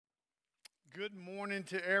Good morning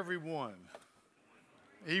to everyone,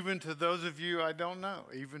 even to those of you I don't know,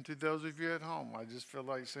 even to those of you at home. I just feel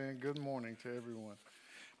like saying good morning to everyone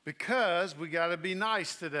because we got to be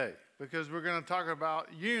nice today because we're going to talk about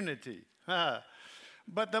unity.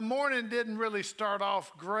 But the morning didn't really start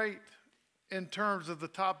off great in terms of the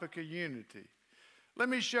topic of unity. Let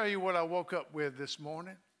me show you what I woke up with this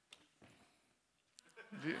morning.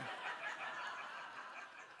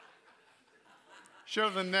 Show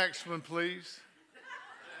the next one, please.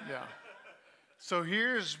 Yeah. So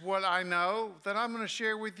here's what I know that I'm going to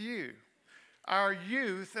share with you. Our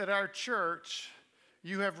youth at our church,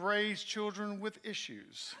 you have raised children with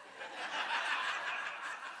issues.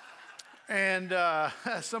 And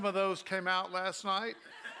some of those came out last night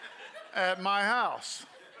at my house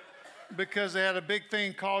because they had a big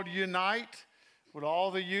thing called Unite with all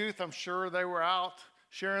the youth. I'm sure they were out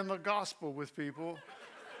sharing the gospel with people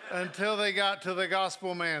until they got to the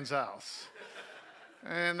gospel man's house.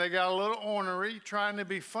 And they got a little ornery, trying to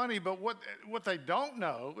be funny, but what they don't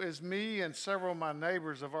know is me and several of my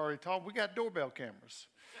neighbors have already told, we got doorbell cameras.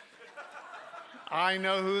 I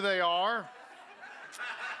know who they are.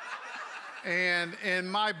 And in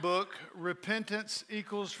my book, repentance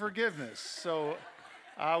equals forgiveness. So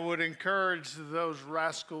I would encourage those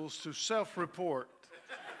rascals to self-report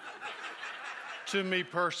to me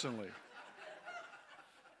personally.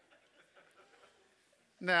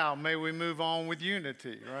 Now, may we move on with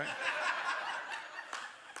unity, right?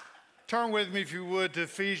 Turn with me, if you would, to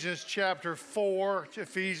Ephesians chapter 4.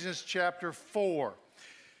 Ephesians chapter 4,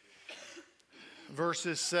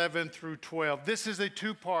 verses 7 through 12. This is a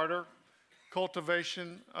two-parter,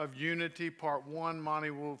 cultivation of unity, part 1.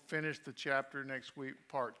 Monty will finish the chapter next week,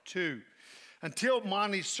 part 2. Until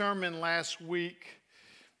Monty's sermon last week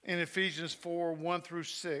in Ephesians 4, 1 through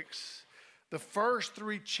 6, the first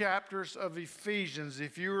 3 chapters of Ephesians,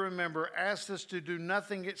 if you remember, asked us to do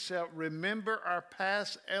nothing except remember our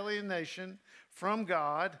past alienation from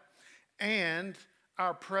God and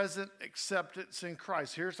our present acceptance in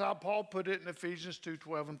Christ. Here's how Paul put it in Ephesians 2,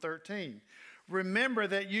 12 and 13. Remember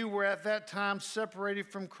that you were at that time separated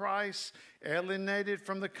from Christ, alienated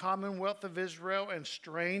from the commonwealth of Israel, and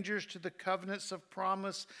strangers to the covenants of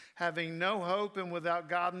promise, having no hope and without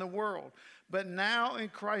God in the world. But now in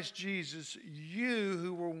Christ Jesus, you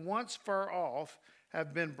who were once far off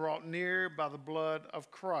have been brought near by the blood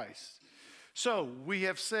of Christ. So we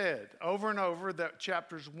have said over and over that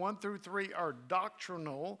chapters 1 through 3 are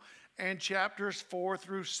doctrinal, and chapters 4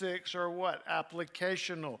 through 6 are what?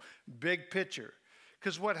 Applicational, big picture.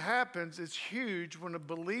 Because what happens is huge when a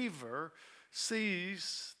believer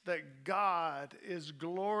sees that God is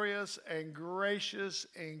glorious and gracious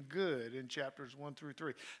and good in chapters 1 through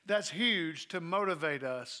 3. That's huge to motivate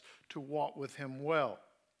us to walk with him well.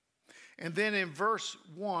 And then in verse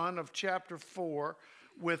 1 of chapter 4,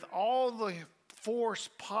 with all the force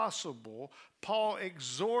possible, Paul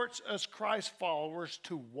exhorts us Christ followers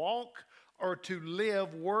to walk or to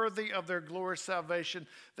live worthy of their glorious salvation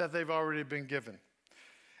that they've already been given.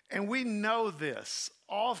 And we know this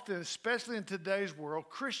often, especially in today's world,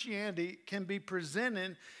 Christianity can be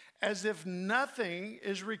presented as if nothing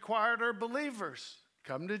is required of believers.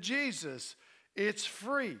 Come to Jesus, it's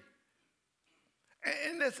free.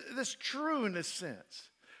 And that's true in a sense.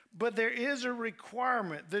 But there is a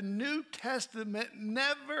requirement. The New Testament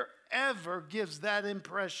never, ever gives that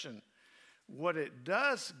impression. What it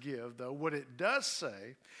does give, though, what it does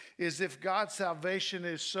say, is if God's salvation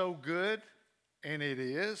is so good, and it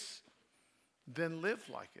is, then live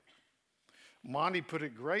like it. Monty put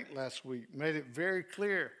it great last week, made it very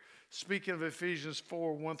clear. Speaking of Ephesians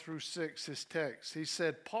 4, 1 through 6, his text, he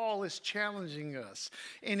said, Paul is challenging us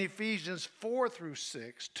in Ephesians 4 through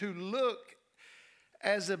 6 to look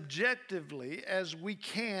as objectively as we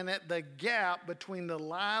can at the gap between the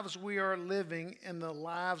lives we are living and the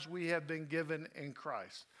lives we have been given in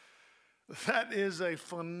Christ. That is a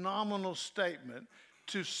phenomenal statement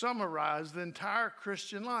to summarize the entire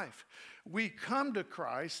Christian life. We come to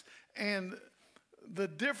Christ, and the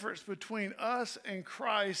difference between us and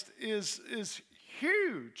Christ is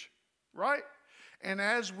huge, right? And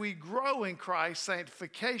as we grow in Christ,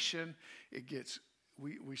 sanctification,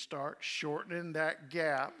 we start shortening that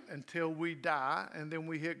gap until we die, and then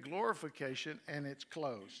we hit glorification, and it's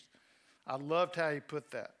closed. I loved how he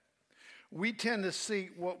put that. We tend to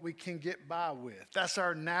seek what we can get by with. That's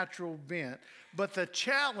our natural bent. But the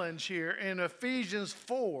challenge here in Ephesians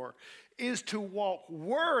 4 is to walk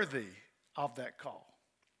worthy of that call.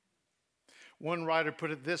 One writer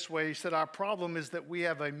put it this way. He said, our problem is that we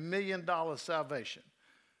have $1 million salvation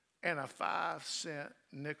and a 5-cent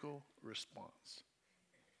nickel response.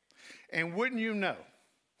 And wouldn't you know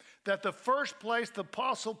that the first place the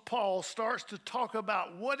Apostle Paul starts to talk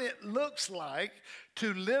about what it looks like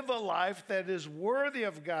to live a life that is worthy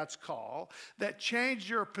of God's call, that changed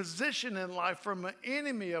your position in life from an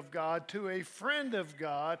enemy of God to a friend of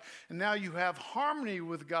God, and now you have harmony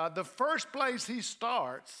with God. The first place he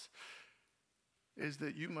starts is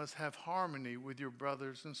that you must have harmony with your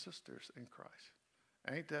brothers and sisters in Christ.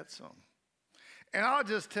 Ain't that something? And I'll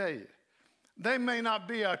just tell you, they may not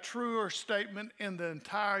be a truer statement in the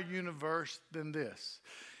entire universe than this.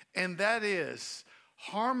 And that is,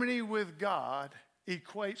 harmony with God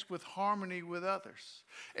equates with harmony with others.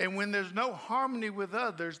 And when there's no harmony with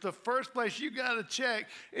others, the first place you got to check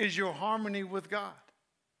is your harmony with God.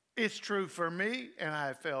 It's true for me, and I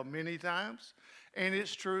have failed many times, and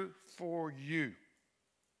it's true for you.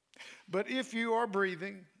 But if you are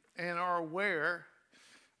breathing and are aware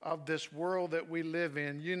of this world that we live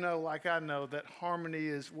in, you know, like I know, that harmony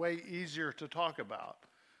is way easier to talk about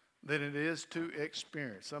than it is to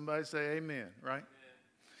experience. Somebody say amen, right? Amen.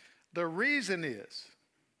 The reason is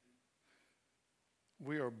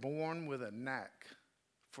we are born with a knack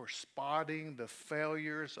for spotting the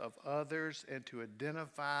failures of others and to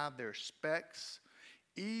identify their specks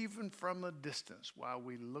even from a distance while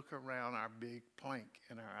we look around our big plank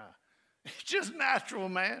in our eye. It's just natural,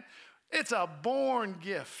 man. It's a born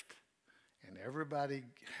gift, and everybody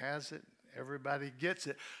has it. Everybody gets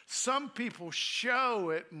it. Some people show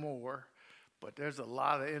it more, but there's a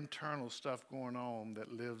lot of internal stuff going on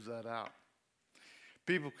that lives that out.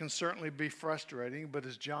 People can certainly be frustrating, but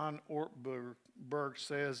as John Ortberg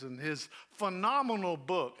says in his phenomenal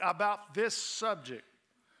book about this subject,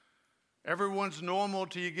 everyone's normal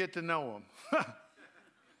till you get to know them.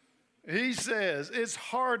 He says it's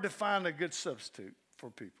hard to find a good substitute for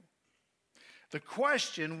people. The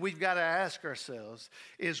question we've got to ask ourselves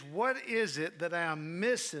is, what is it that I am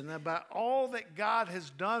missing about all that God has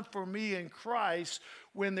done for me in Christ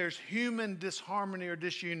when there's human disharmony or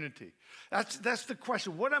disunity? That's the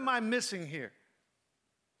question. What am I missing here?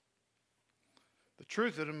 The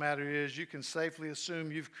truth of the matter is, you can safely assume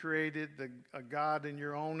you've created a God in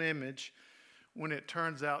your own image when it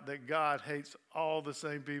turns out that God hates all the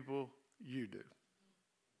same people you do.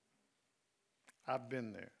 I've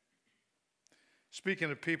been there.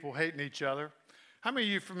 Speaking of people hating each other, how many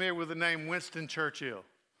of you are familiar with the name Winston Churchill?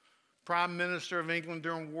 Prime Minister of England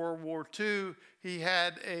during World War II. He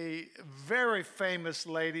had a very famous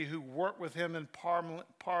lady who worked with him in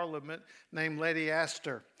Parliament named Lady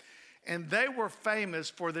Astor. And they were famous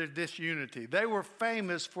for their disunity. They were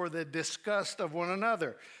famous for the disgust of one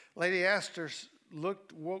another. Lady Astor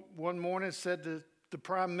looked one morning and said to the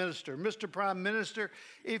Prime Minister, "Mr. Prime Minister,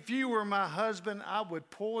 if you were my husband, I would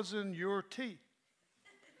poison your tea."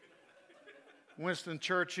 Winston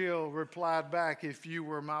Churchill replied back, "If you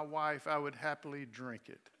were my wife, I would happily drink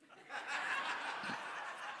it."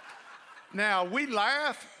 Now, we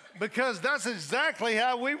laugh because that's exactly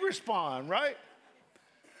how we respond, right?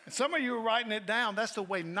 And some of you are writing it down. That's the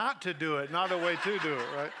way not to do it, not the way to do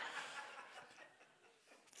it, right?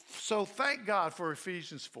 So thank God for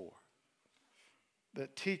Ephesians 4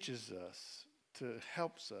 that teaches us,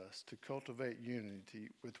 helps us to cultivate unity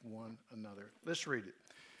with one another. Let's read it.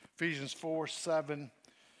 Ephesians 4, 7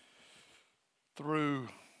 through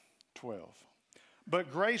 12.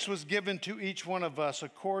 But grace was given to each one of us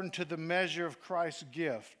according to the measure of Christ's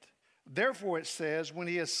gift. Therefore it says, when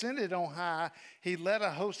he ascended on high, he led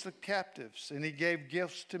a host of captives, and he gave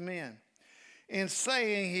gifts to men. In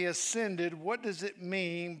saying he ascended, what does it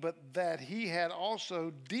mean but that he had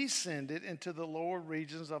also descended into the lower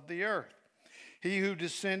regions of the earth? He who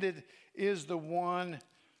descended is the one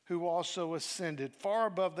who also ascended far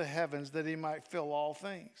above the heavens that he might fill all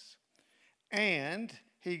things. And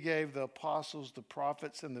he gave the apostles, the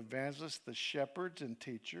prophets, and the evangelists, the shepherds and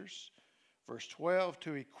teachers. Verse 12,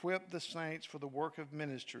 to equip the saints for the work of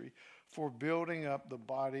ministry, for building up the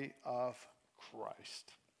body of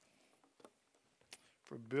Christ.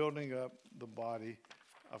 For building up the body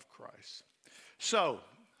of Christ. So,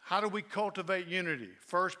 how do we cultivate unity?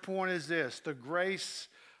 First point is this: the grace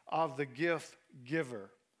of the gift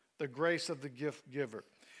giver. The grace of the gift giver.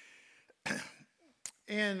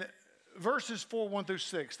 In verses 4, 1 through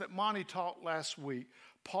 6 that Monty taught last week,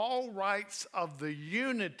 Paul writes of the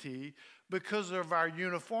unity because of our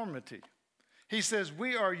uniformity. He says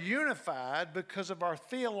we are unified because of our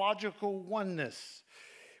theological oneness.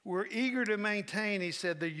 We're eager to maintain, he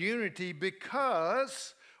said, the unity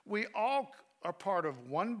because we all are part of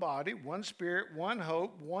one body, one spirit, one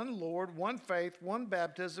hope, one Lord, one faith, one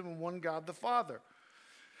baptism, and one God the Father.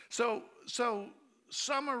 So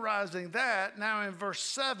summarizing that, now in verse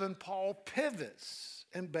 7, Paul pivots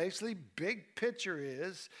And basically, big picture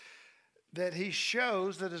is that he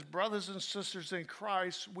shows that as brothers and sisters in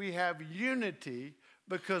Christ, we have unity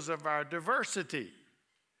because of our diversity.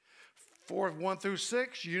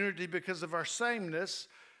 4:1-6, unity because of our sameness.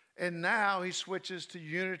 And now he switches to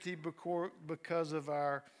unity because of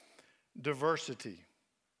our diversity.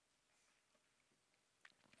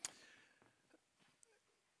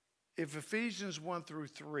 If Ephesians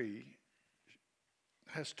 1-3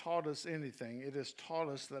 has taught us anything, it has taught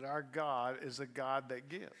us that our God is a God that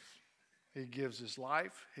gives. He gives his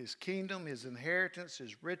life, his kingdom, his inheritance,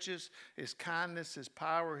 his riches, his kindness, his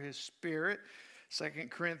power, his spirit. 2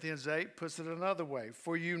 Corinthians 8 puts it another way.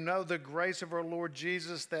 For you know the grace of our Lord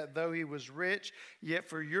Jesus, that though he was rich, yet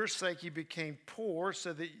for your sake he became poor,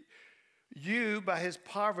 so that you by his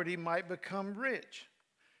poverty might become rich.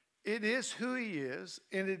 It is who he is,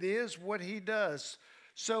 and it is what he does.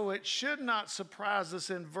 So it should not surprise us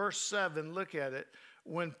in verse 7, look at it,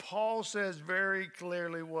 when Paul says very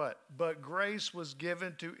clearly what? But grace was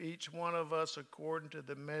given to each one of us according to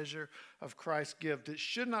the measure of Christ's gift. It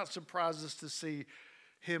should not surprise us to see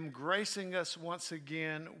him gracing us once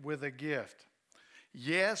again with a gift.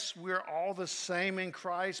 Yes, we're all the same in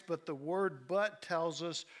Christ, but the word but tells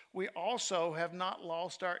us we also have not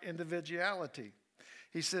lost our individuality.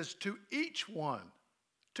 He says to each one.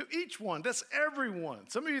 To each one. That's everyone.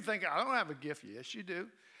 Some of you think, I don't have a gift. Yes, you do.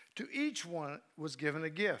 To each one was given a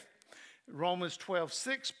gift. Romans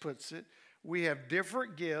 12:6 puts it, we have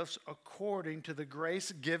different gifts according to the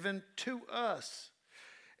grace given to us.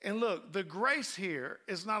 And look, the grace here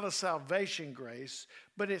is not a salvation grace,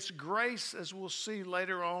 but it's grace, as we'll see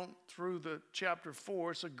later on through the chapter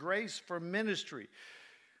 4, it's a grace for ministry.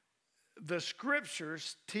 The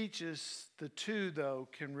scriptures teaches the two, though,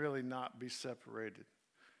 can really not be separated.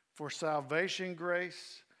 For salvation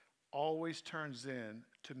grace always turns in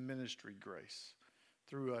to ministry grace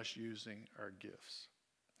through us using our gifts.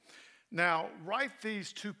 Now, write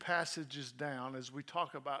these two passages down as we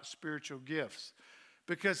talk about spiritual gifts,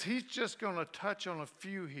 because he's just going to touch on a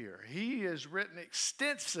few here. He has written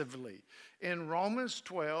extensively in Romans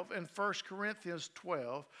 12 and 1 Corinthians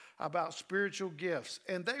 12 about spiritual gifts,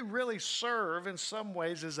 and they really serve in some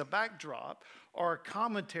ways as a backdrop or a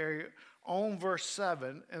commentary on verse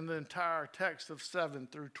 7 and the entire text of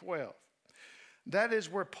 7-12. That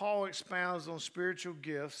is where Paul expounds on spiritual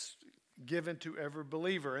gifts given to every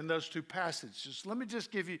believer in those two passages. Let me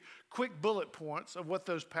just give you quick bullet points of what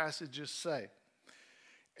those passages say.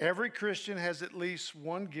 Every Christian has at least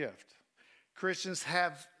one gift. Christians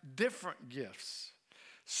have different gifts.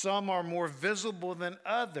 Some are more visible than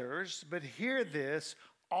others, but hear this,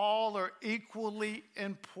 all are equally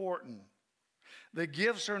important. The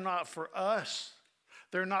gifts are not for us.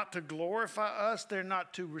 They're not to glorify us. They're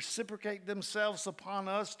not to reciprocate themselves upon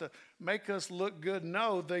us to make us look good.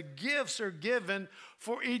 No, the gifts are given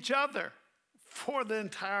for each other, for the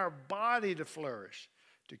entire body to flourish,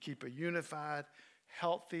 to keep a unified,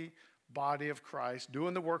 healthy body of Christ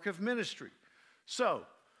doing the work of ministry. So,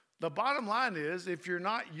 the bottom line is, if you're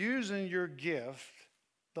not using your gift,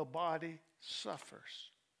 the body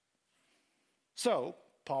suffers. So,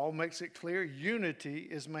 Paul makes it clear unity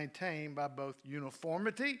is maintained by both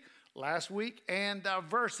uniformity last week and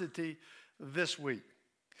diversity this week.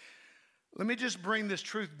 Let me just bring this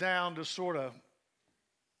truth down to sort of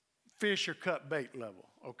fish or cut bait level,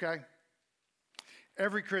 okay?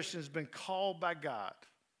 Every Christian has been called by God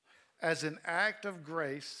as an act of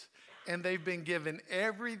grace, and they've been given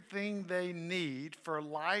everything they need for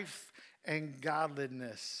life and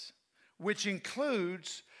godliness, which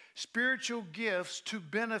includes spiritual gifts to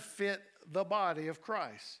benefit the body of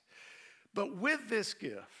Christ. But with this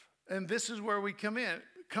gift, and this is where we come in,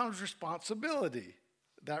 comes responsibility.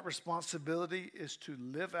 That responsibility is to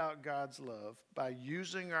live out God's love by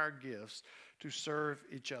using our gifts to serve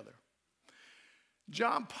each other.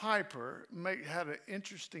 John Piper had an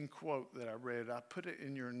interesting quote that I read. I put it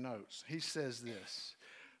in your notes. He says this,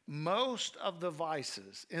 most of the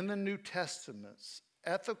vices in the New Testament's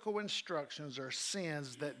ethical instructions are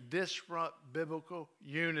sins that disrupt biblical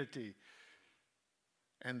unity.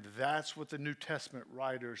 And that's what the New Testament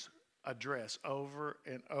writers address over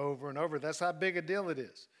and over and over. That's how big a deal it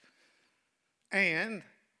is. And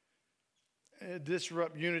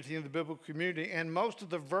disrupt unity in the biblical community. And most of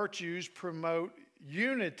the virtues promote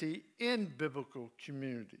unity in biblical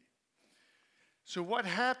community. So what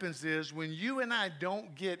happens is when you and I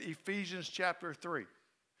don't get Ephesians chapter 3,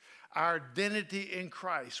 our identity in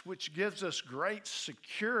Christ, which gives us great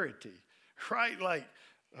security, right? Like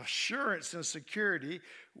assurance and security,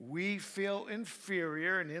 we feel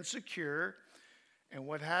inferior and insecure. And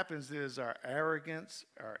what happens is our arrogance,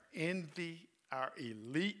 our envy, our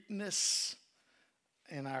eliteness,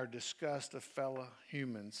 and our disgust of fellow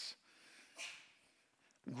humans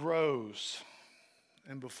grows.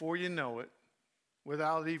 And before you know it,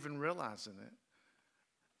 without even realizing it,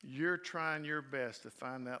 you're trying your best to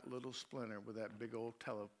find that little splinter with that big old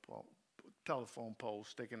telephone pole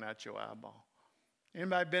sticking out your eyeball.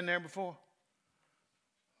 Anybody been there before?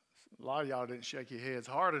 A lot of y'all didn't shake your heads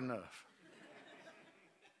hard enough.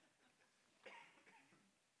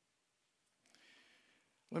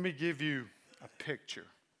 Let me give you a picture,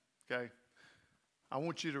 okay? I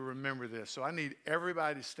want you to remember this. So I need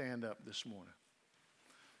everybody to stand up this morning.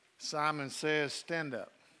 Simon says, stand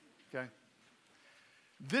up, okay?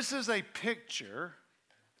 This is a picture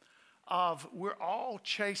of we're all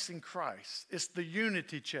chasing Christ. It's the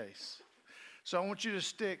unity chase. So I want you to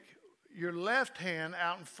stick your left hand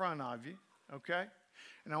out in front of you, okay?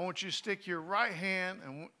 And I want you to stick your right hand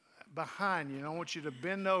behind you, and I want you to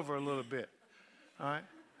bend over a little bit, all right?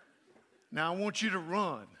 Now I want you to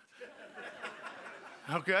run,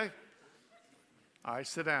 okay? All right,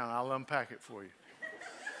 sit down. I'll unpack it for you.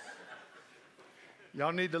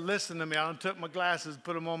 Y'all need to listen to me. I done took my glasses and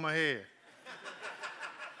put them on my head.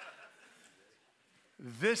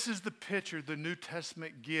 This is the picture the New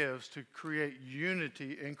Testament gives to create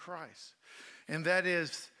unity in Christ. And that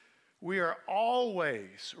is, we are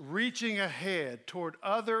always reaching ahead toward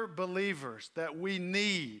other believers that we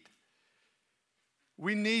need.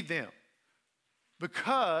 We need them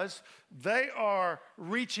because they are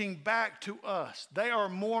reaching back to us. They are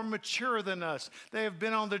more mature than us. They have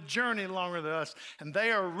been on the journey longer than us, and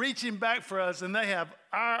they are reaching back for us, and they have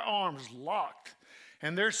our arms locked.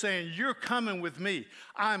 And they're saying, you're coming with me.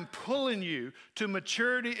 I'm pulling you to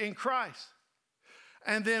maturity in Christ.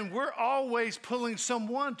 And then we're always pulling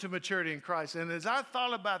someone to maturity in Christ. And as I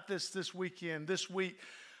thought about this week,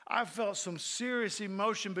 I felt some serious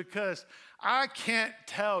emotion because I can't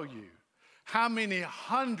tell you how many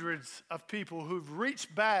hundreds of people who've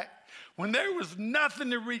reached back when there was nothing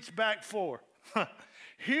to reach back for.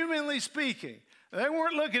 Humanly speaking, they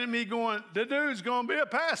weren't looking at me going, the dude's going to be a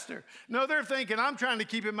pastor. No, they're thinking, I'm trying to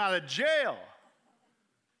keep him out of jail.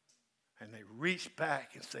 And they reach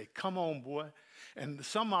back and say, come on, boy. And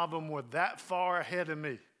some of them were that far ahead of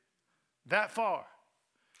me. That far.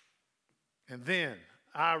 And then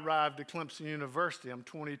I arrived at Clemson University. I'm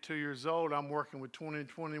 22 years old. I'm working with 20 and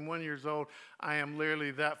 21 years old. I am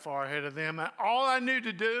literally that far ahead of them. And all I knew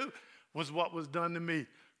to do was what was done to me.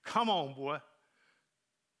 Come on, boy.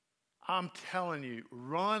 I'm telling you,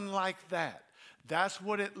 run like that. That's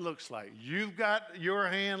what it looks like. You've got your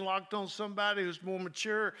hand locked on somebody who's more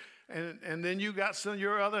mature, and then you got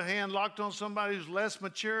your other hand locked on somebody who's less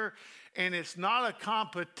mature, and it's not a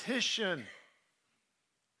competition.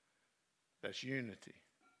 That's unity.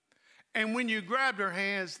 And when you grab their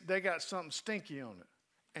hands, they got something stinky on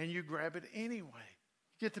it, and you grab it anyway.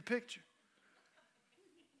 Get the picture?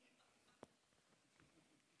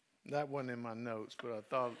 That wasn't in my notes, but I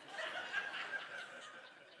thought,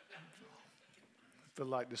 I feel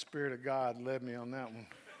like the Spirit of God led me on that one.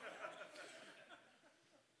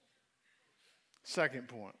 Second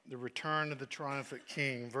point, the return of the triumphant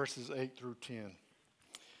king, verses 8 through 10.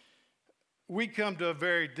 We come to a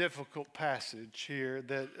very difficult passage here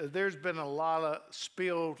that there's been a lot of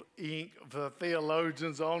spilled ink for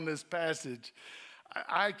theologians on this passage.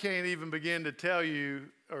 I can't even begin to tell you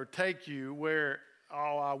or take you where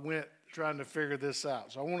I went trying to figure this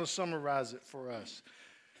out. So I want to summarize it for us.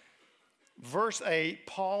 Verse 8,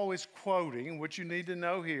 Paul is quoting, what you need to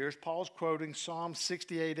know here is Paul's quoting Psalm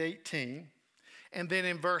 68:18. And then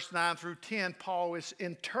in verse 9 through 10, Paul is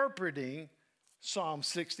interpreting Psalm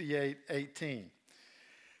 68:18.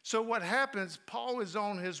 So what happens, Paul is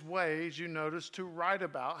on his way, as you notice, to write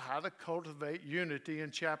about how to cultivate unity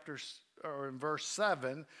in in verse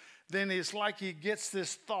 7. Then it's like he gets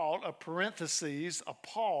this thought, a parenthesis, a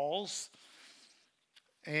pause,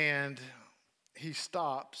 and he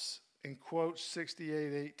stops and quotes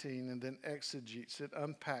 68:18 and then exegetes it,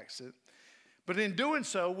 unpacks it. But in doing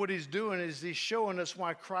so, what he's doing is he's showing us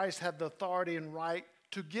why Christ had the authority and right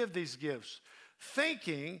to give these gifts.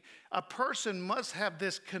 Thinking a person must have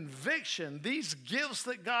this conviction, these gifts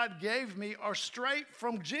that God gave me are straight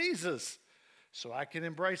from Jesus, so I can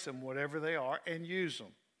embrace them, whatever they are, and use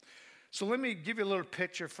them. So let me give you a little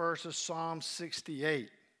picture first of Psalm 68.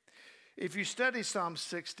 If you study Psalm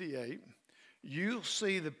 68, you'll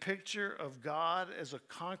see the picture of God as a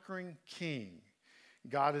conquering king.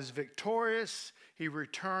 God is victorious. He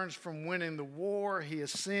returns from winning the war. He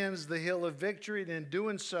ascends the hill of victory, and in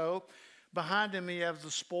doing so, behind him he has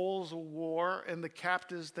the spoils of war and the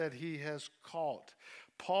captives that he has caught.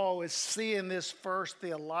 Paul is seeing this first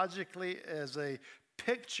theologically as a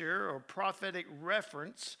picture or prophetic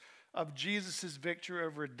reference of Jesus' victory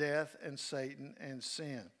over death and Satan and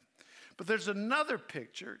sin. But there's another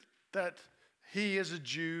picture that he as a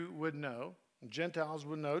Jew would know, and Gentiles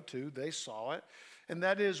would know too, they saw it, and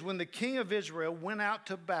that is when the king of Israel went out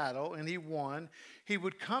to battle and he won, he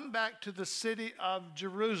would come back to the city of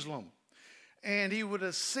Jerusalem. And he would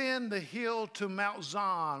ascend the hill to Mount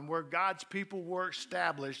Zion, where God's people were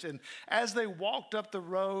established. And as they walked up the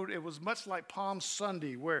road, it was much like Palm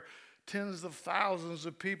Sunday, where tens of thousands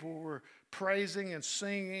of people were praising and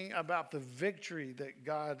singing about the victory that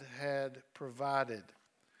God had provided.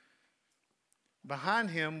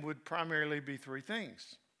 Behind him would primarily be three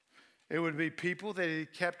things. It would be people that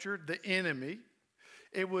had captured the enemy.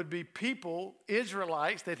 It would be people,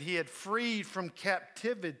 Israelites, that he had freed from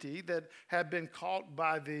captivity that had been caught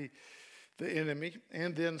by the enemy,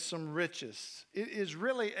 and then some riches. It is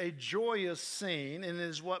really a joyous scene, and it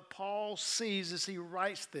is what Paul sees as he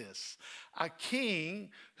writes this. A king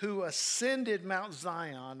who ascended Mount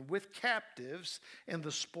Zion with captives and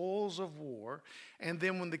the spoils of war, and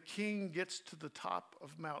then when the king gets to the top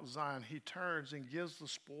of Mount Zion, he turns and gives the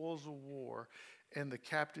spoils of war and the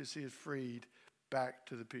captives he had freed back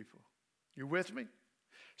to the people. You with me?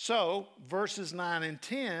 So, verses 9 and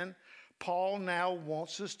 10, Paul now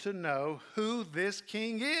wants us to know who this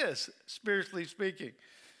king is, spiritually speaking.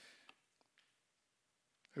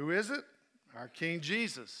 Who is it? Our King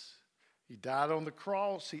Jesus. He died on the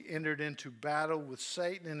cross. He entered into battle with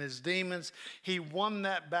Satan and his demons. He won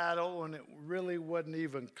that battle, and it really wasn't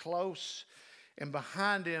even close. And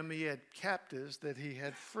behind him, he had captives that he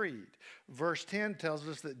had freed. Verse 10 tells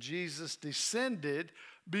us that Jesus descended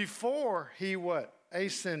before he what?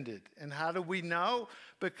 Ascended. And how do we know?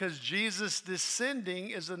 Because Jesus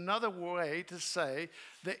descending is another way to say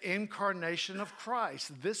the incarnation of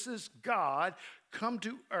Christ. This is God come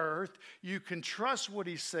to earth. You can trust what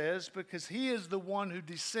he says because he is the one who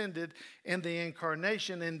descended in the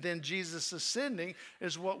incarnation. And then Jesus ascending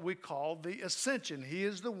is what we call the ascension. He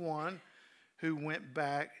is the one who went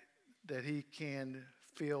back that he can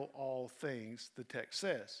fill all things, the text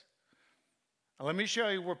says. Now, let me show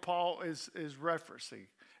you where Paul is referencing.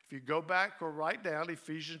 If you go back or write down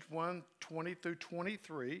Ephesians 1, 20 through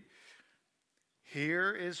 23,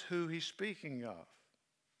 here is who he's speaking of.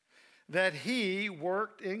 That he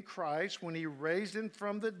worked in Christ when he raised him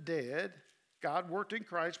from the dead. God worked in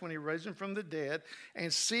Christ when he raised him from the dead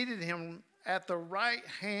and seated him at the right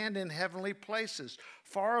hand in heavenly places,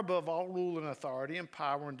 far above all rule and authority and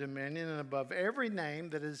power and dominion, and above every name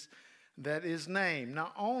that is named,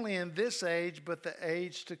 not only in this age, but the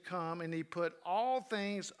age to come. And he put all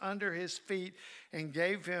things under his feet and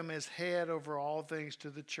gave him as head over all things to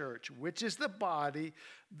the church, which is the body.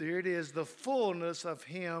 There it is, the fullness of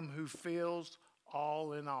him who fills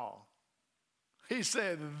all in all. He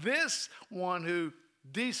said, this one who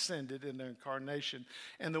descended in the incarnation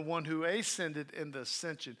and the one who ascended in the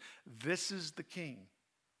ascension, this is the king.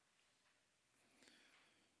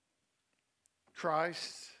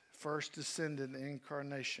 Christ first descended in the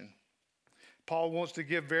incarnation. Paul wants to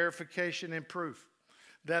give verification and proof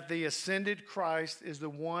that the ascended Christ is the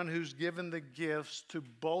one who's given the gifts to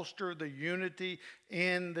bolster the unity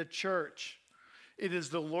in the church. It is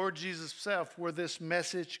the Lord Jesus himself where this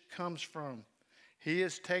message comes from. He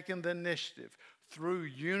has taken the initiative through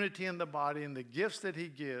unity in the body and the gifts that he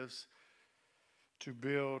gives to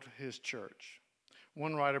build his church.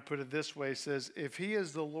 One writer put it this way, says, if he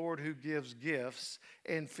is the Lord who gives gifts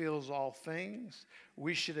and fills all things,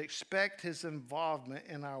 we should expect his involvement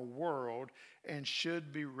in our world and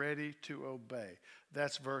should be ready to obey.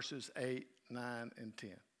 That's verses 8, 9, and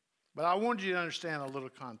 10. But I wanted you to understand a little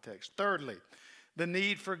context. Thirdly, the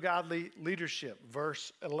need for godly leadership,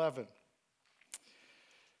 verse 11.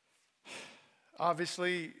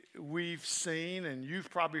 Obviously, we've seen, and you've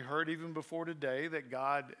probably heard even before today, that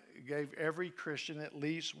God gave every Christian at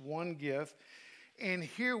least one gift. And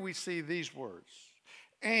here we see these words.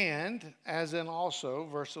 And, as in also,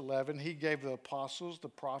 verse 11, he gave the apostles, the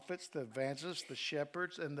prophets, the evangelists, the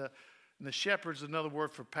shepherds, and the shepherds is another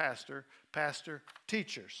word for pastor,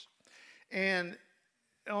 teachers. And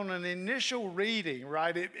on an initial reading,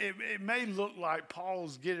 right, it may look like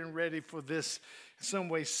Paul's getting ready for this, in some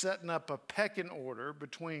way setting up a pecking order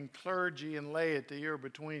between clergy and laity, or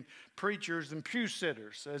between preachers and pew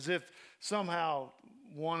sitters, as if somehow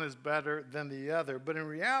one is better than the other. But in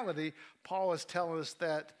reality, Paul is telling us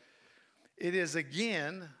that it is,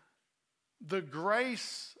 again, the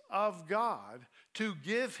grace of God to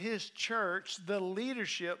give his church the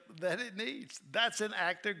leadership that it needs. That's an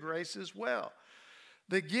act of grace as well.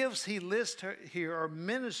 The gifts he lists here are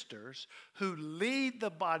ministers who lead the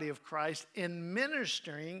body of Christ in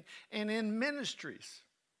ministering and in ministries.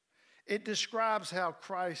 It describes how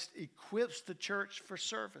Christ equips the church for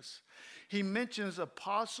service. He mentions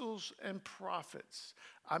apostles and prophets.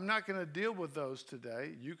 I'm not going to deal with those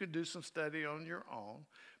today. You can do some study on your own,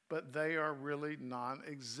 but they are really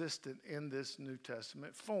non-existent in this New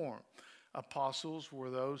Testament form. Apostles were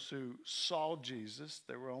those who saw Jesus.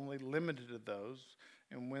 They were only limited to those,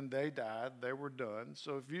 and when they died, they were done.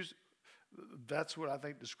 So that's what I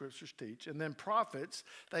think the scriptures teach. And then prophets,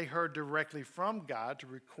 they heard directly from God to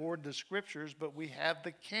record the scriptures, but we have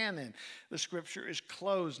the canon. The scripture is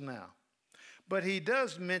closed now. But he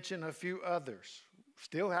does mention a few others.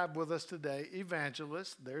 Still have with us today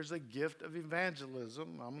evangelists. There's a gift of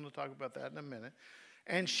evangelism. I'm going to talk about that in a minute.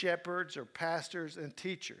 And shepherds or pastors and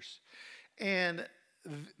teachers. And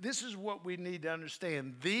this is what we need to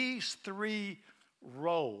understand. These three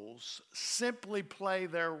roles simply play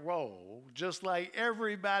their role just like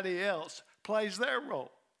everybody else plays their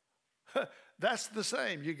role. That's the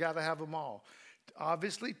same. You got to have them all.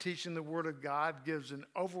 Obviously, teaching the Word of God gives an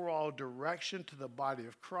overall direction to the body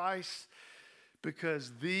of Christ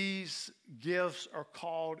because these gifts are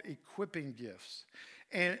called equipping gifts.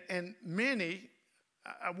 And many,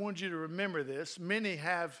 I want you to remember this, many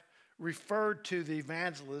have referred to the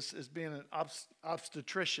evangelist as being an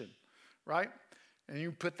obstetrician, right? And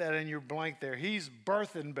you put that in your blank there. He's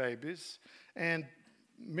birthing babies. And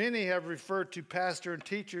many have referred to pastor and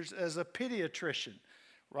teachers as a pediatrician,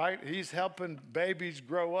 right? He's helping babies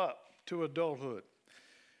grow up to adulthood.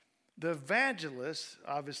 The evangelist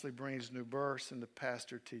obviously brings new births, and the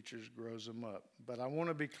pastor teachers grows them up. But I want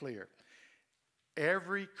to be clear.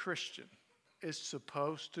 Every Christian is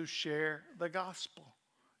supposed to share the gospel,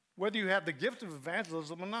 whether you have the gift of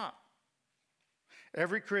evangelism or not.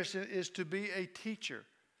 Every Christian is to be a teacher.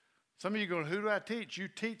 Some of you going, who do I teach? You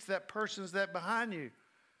teach that person's that behind you.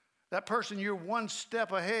 That person, you're one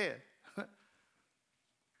step ahead.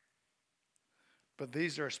 But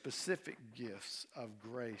these are specific gifts of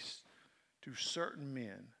grace to certain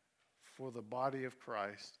men for the body of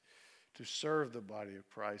Christ, to serve the body of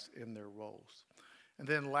Christ in their roles. And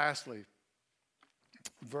then lastly,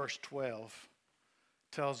 verse 12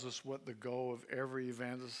 tells us what the goal of every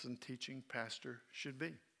evangelist and teaching pastor should be.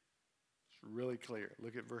 It's really clear.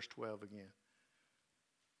 Look at verse 12 again.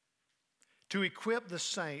 To equip the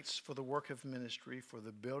saints for the work of ministry, for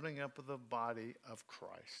the building up of the body of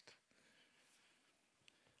Christ.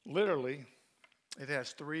 Literally, it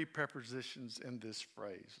has three prepositions in this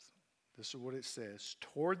phrase. This is what it says.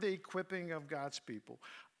 Toward the equipping of God's people,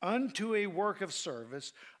 unto a work of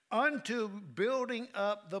service, unto building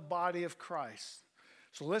up the body of Christ.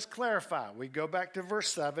 So let's clarify. We go back to verse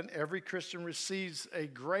 7. Every Christian receives a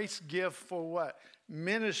grace gift for what?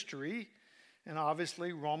 Ministry. And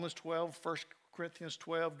obviously Romans 12, 1 Corinthians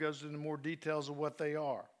 12 goes into more details of what they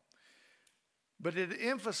are. But it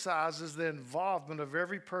emphasizes the involvement of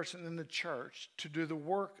every person in the church to do the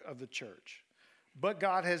work of the church. But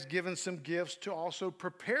God has given some gifts to also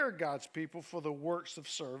prepare God's people for the works of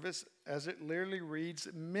service, as it literally reads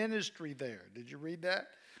ministry there. Did you read that?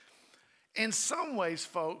 In some ways,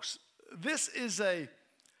 folks, this is a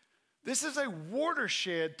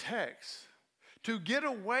watershed text to get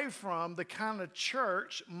away from the kind of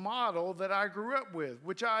church model that I grew up with,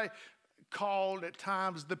 which I called at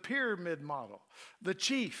times the pyramid model. The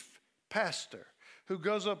chief pastor who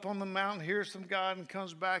goes up on the mountain, hears from God, and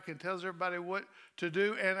comes back and tells everybody what to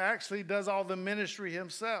do and actually does all the ministry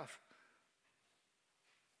himself.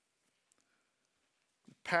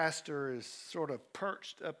 Pastor is sort of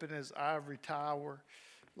perched up in his ivory tower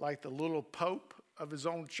like the little pope of his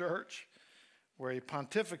own church, where he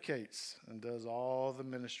pontificates and does all the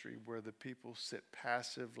ministry, where the people sit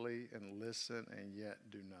passively and listen and yet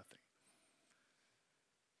do nothing.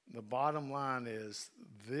 The bottom line is,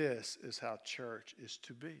 this is how church is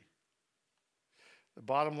to be. The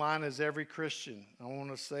bottom line is every Christian, I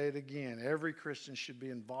want to say it again, every Christian should be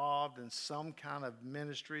involved in some kind of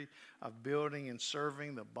ministry of building and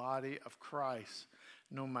serving the body of Christ.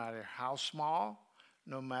 No matter how small,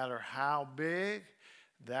 no matter how big,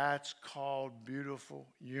 that's called beautiful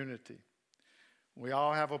unity. We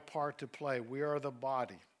all have a part to play. We are the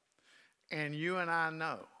body. And you and I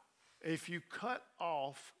know, if you cut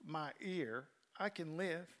off my ear, I can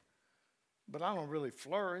live. But I don't really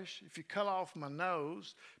flourish. If you cut off my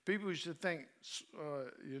nose, people used to think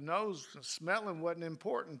your nose smelling wasn't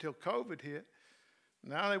important until COVID hit.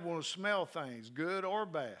 Now they want to smell things, good or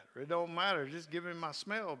bad. It don't matter. Just give me my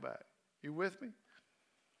smell back. You with me?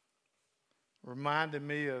 Reminded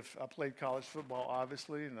me of, I played college football,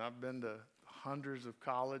 obviously, and I've been to hundreds of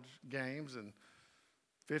college games and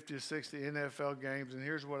 50 or 60 NFL games. And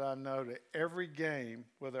here's what I know, that every game,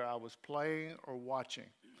 whether I was playing or watching,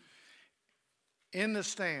 in the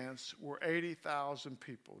stands were 80,000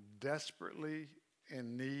 people desperately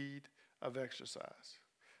in need of exercise,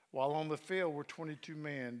 while on the field were 22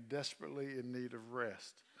 men desperately in need of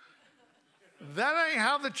rest. That ain't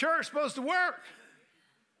how the church's supposed to work,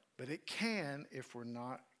 but it can if we're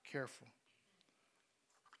not careful.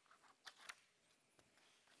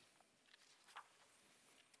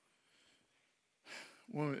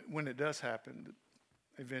 When it does happen,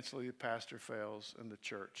 eventually the pastor fails and the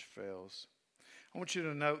church fails. I want you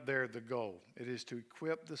to note there the goal. It is to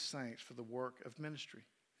equip the saints for the work of ministry.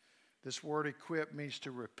 This word equip means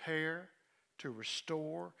to repair, to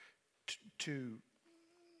restore, to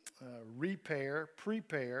repair,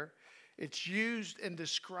 prepare. It's used in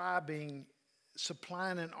describing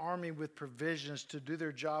supplying an army with provisions to do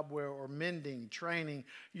their job well, or mending, training,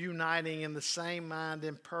 uniting in the same mind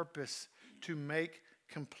and purpose to make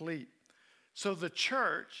complete. So the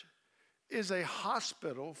church is a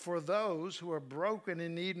hospital for those who are broken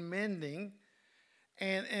and need mending,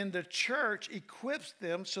 and the church equips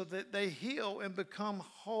them so that they heal and become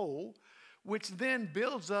whole, which then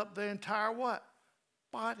builds up the entire what?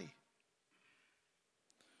 Body.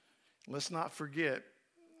 Let's not forget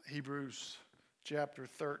Hebrews chapter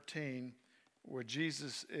 13, where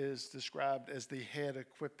Jesus is described as the head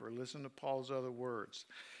equipper. Listen to Paul's other words.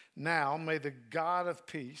 Now may the God of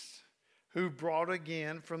peace, who brought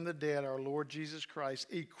again from the dead our Lord Jesus Christ,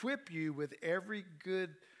 equip you with every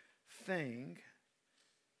good thing,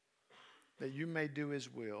 that you may do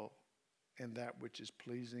his will and that which is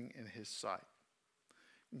pleasing in his sight.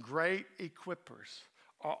 Great equippers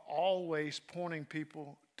are always pointing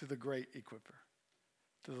people to the great equipper,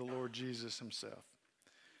 to the Lord Jesus himself.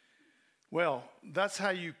 Well, that's how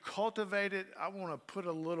you cultivate it. I want to put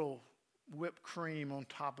a little whipped cream on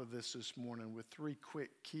top of this morning with 3 quick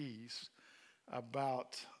keys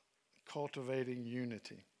about cultivating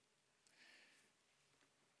unity.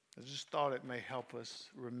 I just thought it may help us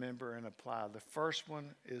remember and apply. The first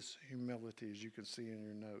one is humility, as you can see in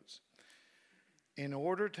your notes. In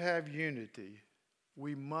order to have unity,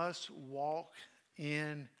 we must walk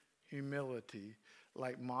in humility,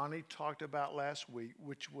 like Monty talked about last week,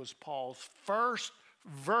 which was Paul's first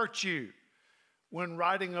virtue when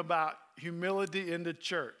writing about humility in the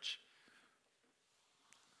church.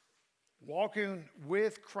 Walking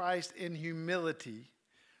with Christ in humility,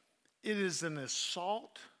 it is an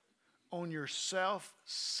assault on your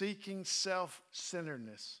self-seeking,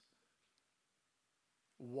 self-centeredness.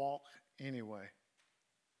 Walk anyway.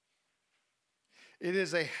 It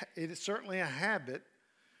is certainly a habit,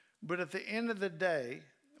 but at the end of the day,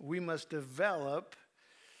 we must develop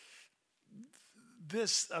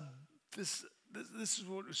this is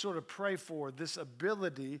what we sort of pray for, this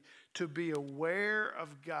ability to be aware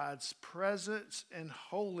of God's presence and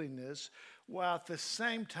holiness, while at the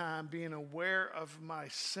same time being aware of my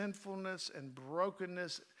sinfulness and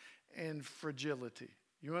brokenness and fragility.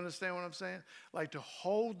 You understand what I'm saying? Like to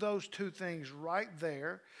hold those two things right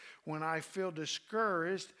there. When I feel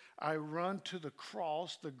discouraged, I run to the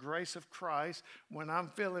cross, the grace of Christ. When I'm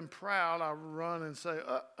feeling proud, I run and say,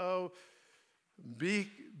 uh-oh,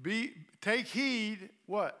 take heed,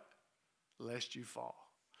 what? Lest you fall.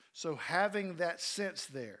 So having that sense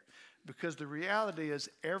there, because the reality is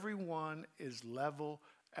everyone is level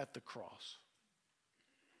at the cross.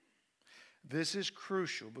 This is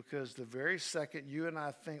crucial because the very second you and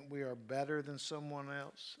I think we are better than someone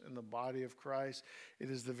else in the body of Christ, it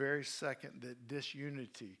is the very second that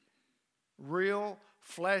disunity, real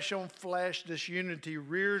flesh on flesh disunity,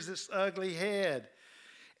 rears its ugly head.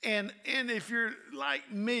 And if you're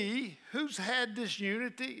like me, who's had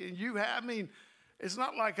disunity, and you have, it's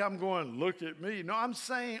not like I'm going, look at me. No, I'm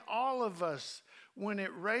saying all of us, when it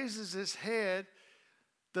raises its head,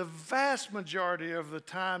 the vast majority of the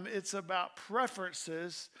time, it's about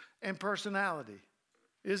preferences and personality.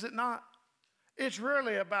 Is it not? It's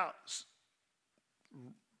really about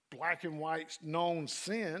black and white known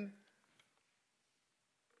sin.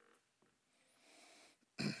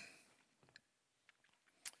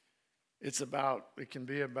 It can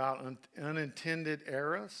be about unintended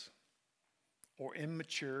errors or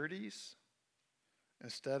immaturities.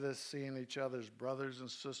 Instead of seeing each other's brothers and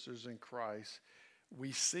sisters in Christ,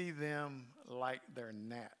 we see them like they're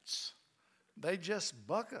gnats. They just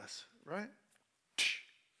buck us, right?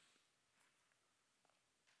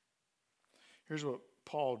 Here's what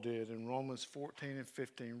Paul did in Romans 14 and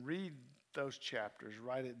 15. Read those chapters,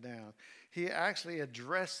 write it down. He actually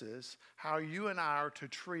addresses how you and I are to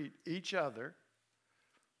treat each other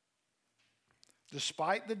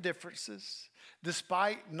Despite the differences,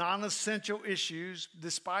 despite non-essential issues,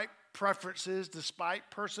 despite preferences,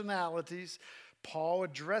 despite personalities, Paul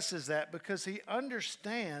addresses that because he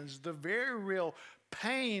understands the very real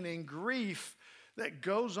pain and grief that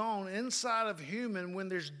goes on inside of human when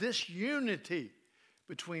there's disunity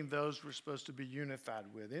between those we're supposed to be unified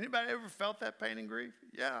with. Anybody ever felt that pain and grief?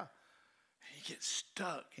 Yeah. You get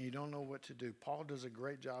stuck and you don't know what to do. Paul does a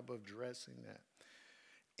great job of addressing that.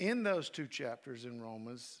 In those 2 chapters in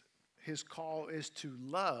Romans, his call is to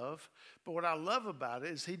love. But what I love about it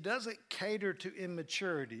is he doesn't cater to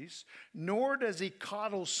immaturities, nor does he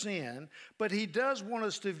coddle sin, but he does want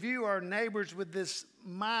us to view our neighbors with this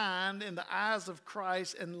mind in the eyes of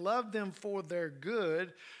Christ and love them for their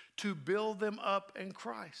good, to build them up in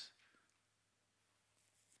Christ.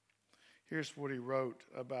 Here's what he wrote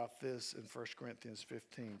about this in 1 Corinthians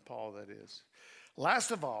 15, Paul that is.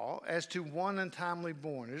 Last of all, as to one untimely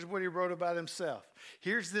born. Here's what he wrote about himself.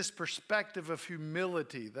 Here's this perspective of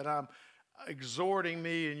humility that I'm exhorting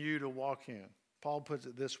me and you to walk in. Paul puts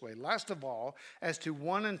it this way. Last of all, as to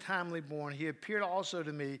one untimely born, he appeared also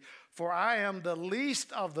to me, for I am the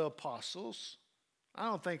least of the apostles. I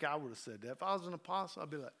don't think I would have said that. If I was an apostle, I'd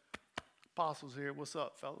be like, apostles here, what's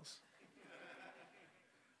up, fellas?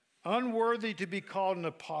 Unworthy to be called an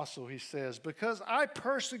apostle, he says, because I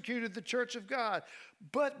persecuted the church of God.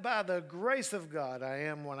 But by the grace of God, I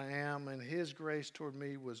am what I am, and his grace toward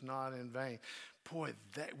me was not in vain. Boy,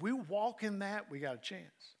 we walk in that, we got a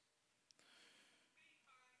chance.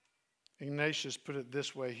 Ignatius put it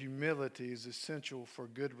this way: humility is essential for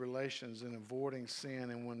good relations and avoiding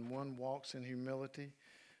sin. And when one walks in humility,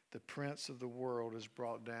 the prince of the world is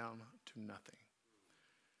brought down to nothing.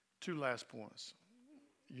 2 last points.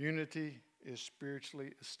 Unity is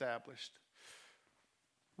spiritually established.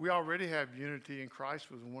 We already have unity in Christ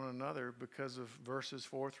with one another because of verses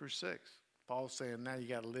 4 through 6. Paul's saying now you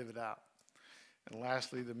got to live it out. And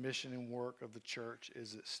lastly, the mission and work of the church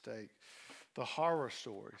is at stake. The horror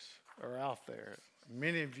stories are out there.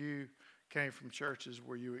 Many of you came from churches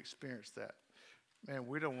where you experienced that. Man,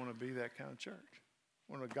 we don't want to be that kind of church.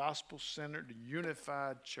 We're a gospel-centered,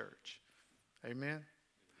 unified church. Amen?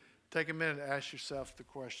 Take a minute to ask yourself the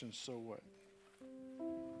question, so what?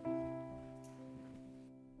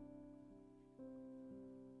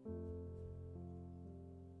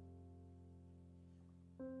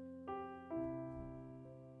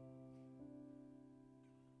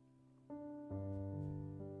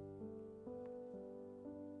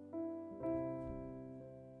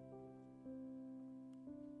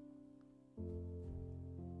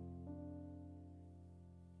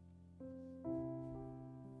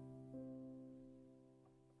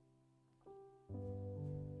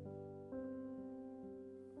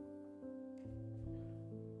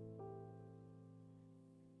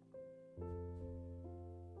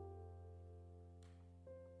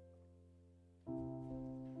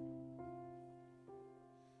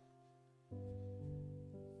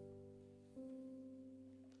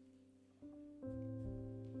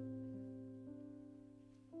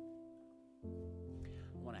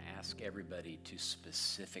 Ask everybody to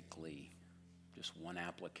specifically, just one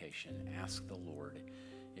application, ask the Lord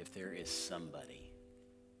if there is somebody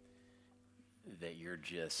that you're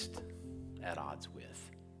just at odds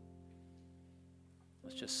with.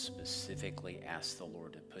 Let's just specifically ask the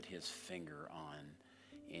Lord to put his finger on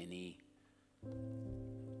any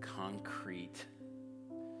concrete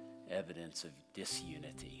evidence of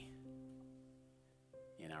disunity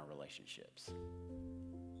in our relationships.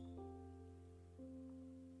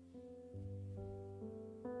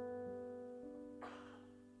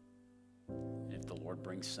 Lord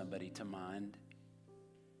brings somebody to mind,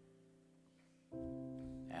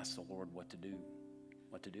 ask the Lord what to do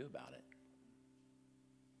about it.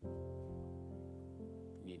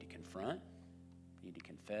 You need to confront, you need to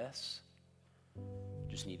confess,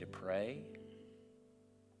 just need to pray.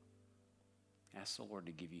 Ask the Lord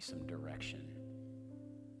to give you some direction.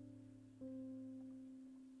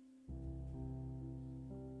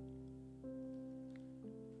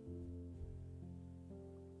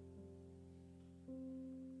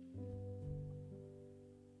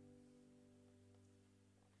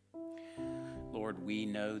 Lord, we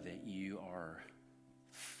know that you are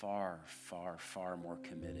far, far, far more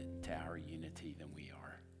committed to our unity than we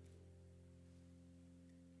are.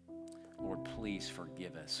 Lord, please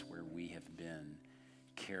forgive us where we have been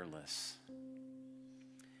careless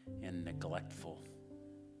and neglectful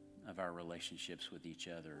of our relationships with each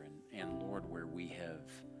other. And Lord, where we have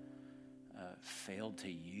failed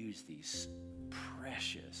to use these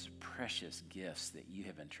precious, precious gifts that you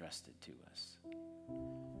have entrusted to us.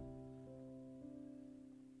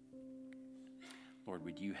 Lord,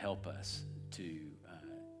 would you help us to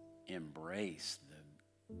embrace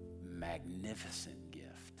the magnificent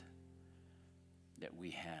gift that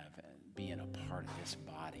we have, being a part of this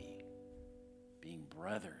body, being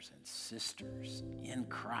brothers and sisters in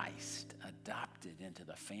Christ, adopted into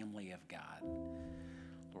the family of God.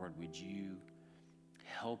 Lord, would you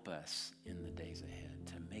help us in the days ahead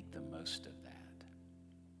to make the most of that?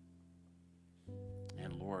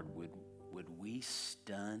 And Lord, would we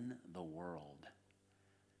stun the world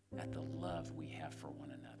at the love we have for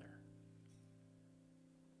one another?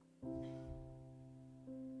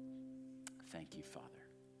 Thank you, Father.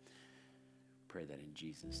 Pray that in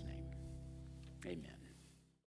Jesus' name. Amen.